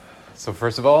So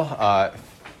first of all, I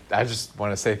just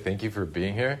want to say thank you for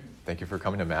being here. Thank you for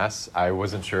coming to Mass. I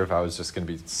wasn't sure if I was just going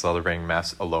to be celebrating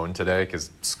Mass alone today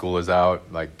because school is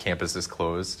out, like campus is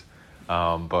closed.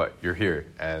 But you're here,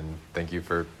 and thank you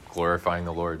for glorifying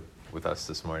the Lord with us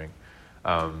this morning.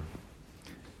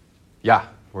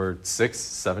 We're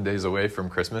 7 days away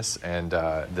from Christmas, and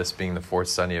this being the fourth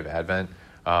Sunday of Advent,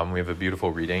 we have a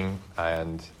beautiful reading.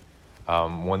 And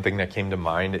one thing that came to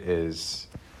mind is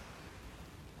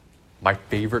my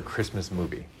favorite Christmas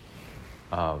movie.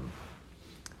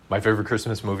 My favorite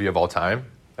Christmas movie of all time.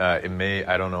 I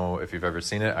don't know if you've ever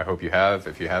seen it. I hope you have.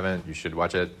 If you haven't, you should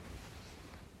watch it.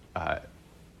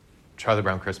 Charlie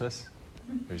Brown Christmas.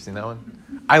 Have you seen that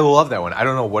one? I love that one. I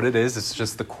don't know what it is. It's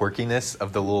just the quirkiness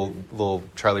of the little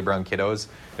Charlie Brown kiddos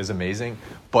is amazing.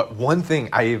 But one thing,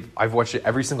 I've watched it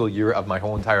every single year of my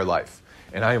whole entire life.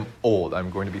 And I am old. I'm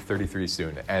going to be 33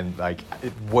 soon. And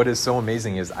what is so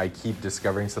amazing is I keep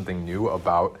discovering something new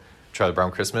about Charlie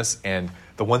Brown Christmas. And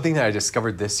the one thing that I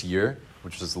discovered this year,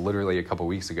 which was literally a couple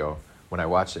weeks ago when I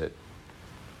watched it,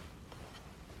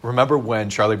 remember when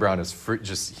Charlie Brown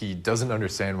is he doesn't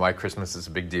understand why Christmas is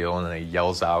a big deal, and then he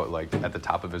yells out at the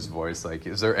top of his voice,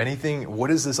 is there anything, what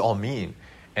does this all mean?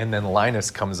 And then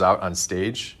Linus comes out on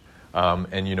stage,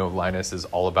 and Linus is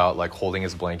all about holding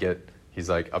his blanket. He's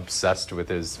obsessed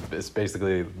with it's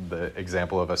basically the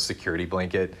example of a security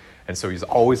blanket. And so he's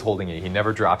always holding it. He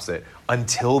never drops it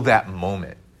until that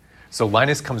moment. So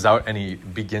Linus comes out and he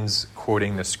begins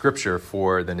quoting the scripture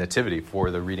for the nativity,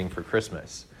 for the reading for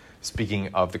Christmas,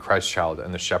 speaking of the Christ child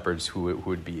and the shepherds who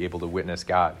would be able to witness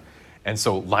God. And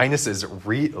so Linus is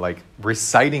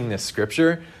reciting this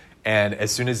scripture. And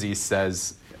as soon as he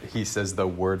says the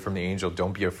word from the angel,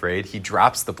 "Don't be afraid," he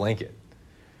drops the blanket.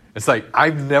 It's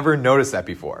I've never noticed that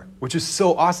before, which is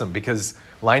so awesome because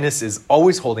Linus is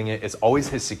always holding it. It's always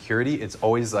his security. It's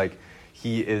always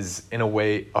he is, in a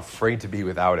way, afraid to be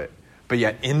without it. But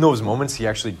yet, in those moments, he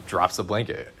actually drops the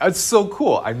blanket. It's so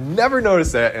cool. I've never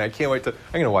noticed that, and I can't wait I'm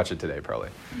going to watch it today,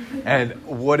 probably. And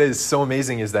what is so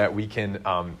amazing is that we can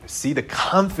see the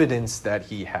confidence that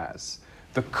he has,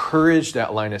 the courage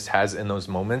that Linus has in those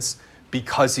moments,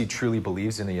 because he truly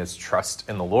believes and he has trust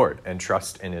in the Lord and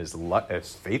trust in his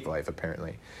faith life,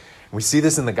 apparently. We see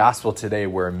this in the gospel today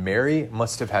where Mary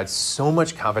must have had so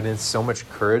much confidence, so much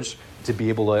courage to be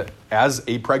able to, as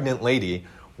a pregnant lady,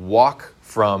 walk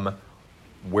from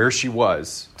where she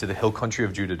was to the hill country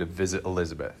of Judah to visit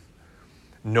Elizabeth,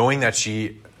 knowing that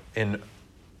she,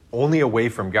 only away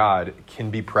from God,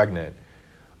 can be pregnant.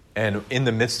 And in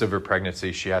the midst of her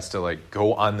pregnancy, she has to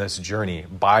go on this journey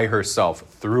by herself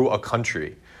through a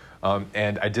country.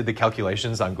 And I did the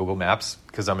calculations on Google Maps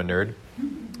because I'm a nerd.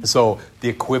 So the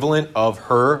equivalent of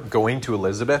her going to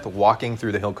Elizabeth, walking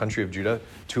through the hill country of Judah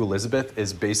to Elizabeth,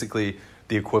 is basically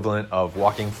the equivalent of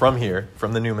walking from here,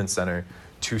 from the Newman Center,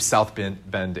 to South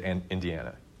Bend,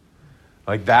 Indiana.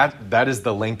 That is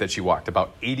the length that she walked,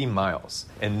 about 80 miles.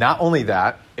 And not only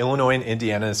that, Illinois and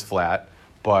Indiana is flat,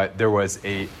 but there was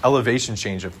a elevation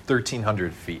change of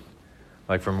 1,300 feet,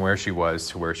 from where she was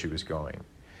to where she was going.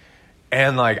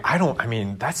 And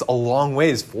that's a long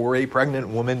ways for a pregnant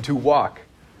woman to walk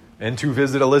and to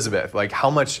visit Elizabeth. How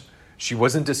much she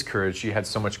wasn't discouraged. She had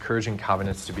so much courage and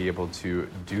confidence to be able to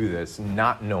do this,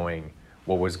 not knowing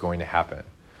what was going to happen.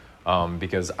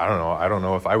 Because I don't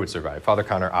know if I would survive. Father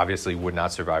Connor obviously would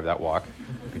not survive that walk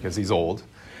because he's old.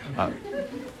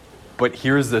 But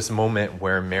here's this moment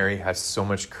where Mary has so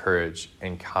much courage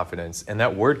and confidence. And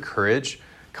that word courage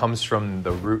comes from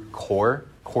the root core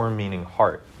meaning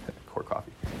heart, core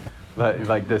coffee.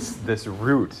 But this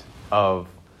root of,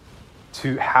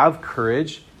 to have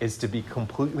courage is to be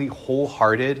completely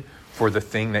wholehearted for the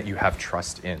thing that you have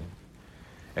trust in.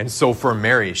 And so for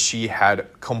Mary, she had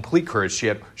complete courage. She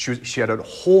had a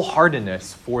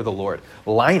wholeheartedness for the Lord.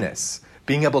 Linus,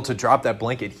 being able to drop that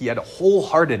blanket, he had a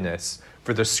wholeheartedness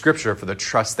for the scripture, for the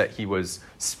trust that he was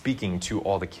speaking to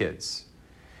all the kids.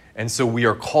 And so we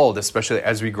are called, especially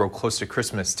as we grow close to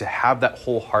Christmas, to have that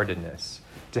wholeheartedness,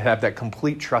 to have that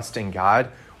complete trust in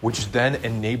God, which then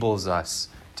enables us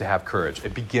to have courage.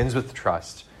 It begins with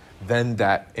trust. Then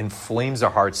that inflames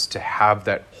our hearts to have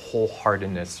that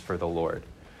wholeheartedness for the Lord.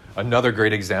 Another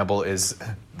great example is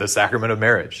the sacrament of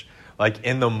marriage.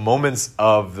 In the moments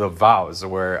of the vows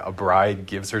where a bride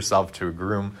gives herself to a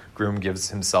groom gives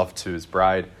himself to his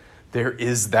bride, there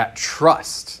is that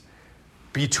trust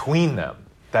between them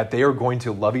that they are going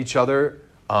to love each other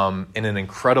in an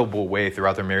incredible way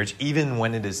throughout their marriage, even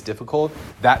when it is difficult.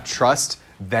 That trust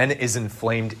then is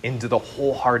inflamed into the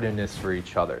wholeheartedness for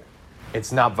each other.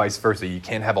 It's not vice versa. You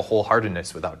can't have a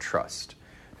wholeheartedness without trust.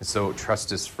 And so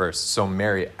trust is first. So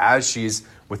Mary, as she's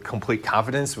with complete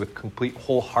confidence, with complete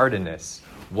wholeheartedness,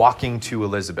 walking to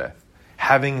Elizabeth,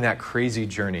 having that crazy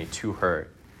journey to her.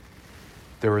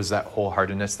 There was that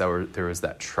wholeheartedness, there was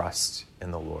that trust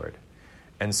in the Lord.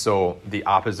 And so the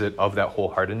opposite of that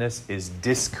wholeheartedness is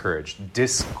discouraged,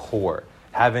 discord,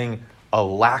 having a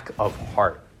lack of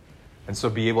heart. And so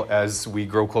be able, as we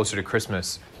grow closer to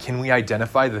Christmas, can we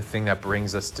identify the thing that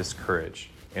brings us discouraged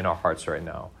in our hearts right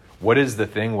now? What is the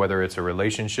thing, whether it's a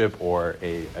relationship or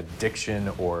a addiction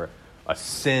or a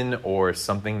sin or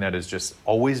something that is just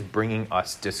always bringing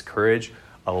us discouraged,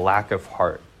 a lack of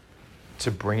heart? To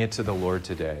bring it to the Lord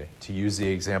today, to use the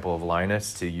example of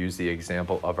Linus, to use the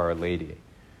example of Our Lady,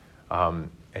 and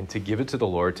to give it to the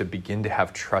Lord, to begin to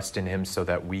have trust in him so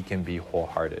that we can be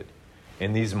wholehearted.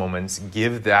 In these moments,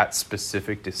 give that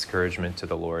specific discouragement to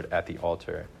the Lord at the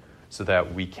altar so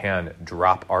that we can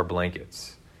drop our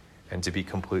blankets and to be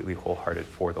completely wholehearted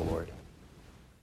for the Lord.